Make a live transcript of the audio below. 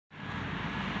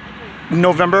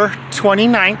November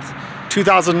 29th,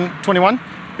 2021.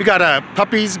 We got a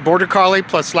puppies, border collie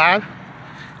plus lab,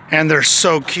 and they're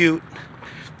so cute.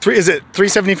 Is it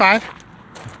 $375?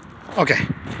 Okay.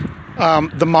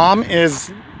 The mom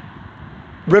is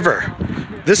River.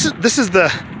 This is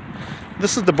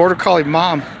the border collie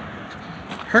mom.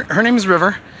 Her name is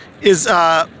River. Is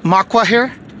Makwa here?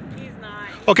 He's not.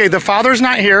 Okay, the father's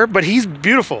not here, but he's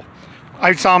beautiful.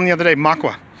 I saw him the other day,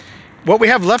 Makwa. What we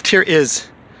have left here is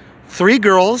 3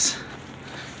 girls.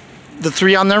 The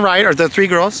 3 on the right are the 3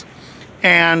 girls,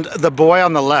 and the boy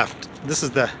on the left.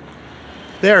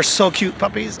 They are so cute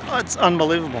puppies. Oh, it's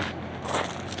unbelievable.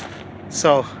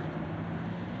 So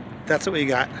that's what we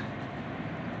got.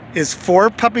 Is 4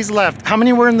 puppies left. How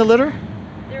many were in the litter?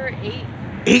 There were 8.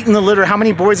 8 in the litter. How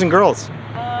many boys and girls?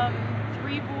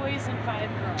 3 boys and 5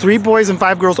 girls. 3 boys and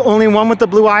 5 girls. Only one with the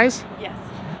blue eyes? Yes.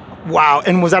 Wow.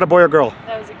 And was that a boy or girl?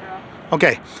 That was a girl.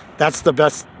 Okay. That's the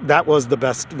best. That was the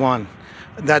best one.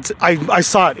 I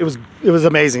saw it. It was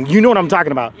amazing. You know what I'm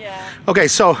talking about. Yeah. Okay,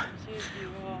 so She was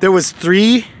beautiful. there was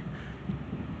 3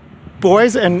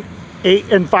 boys and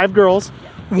 5 girls.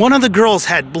 Yeah. One of the girls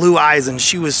had blue eyes and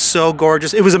she was so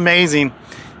gorgeous. It was amazing.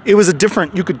 It was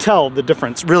you could tell the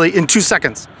difference really in 2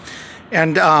 seconds.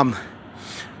 And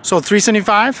so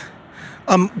 $375.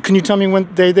 Can you tell me when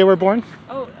they were born?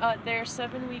 Oh, they're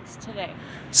 7 weeks today.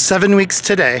 7 weeks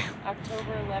today.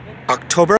 October 11th. October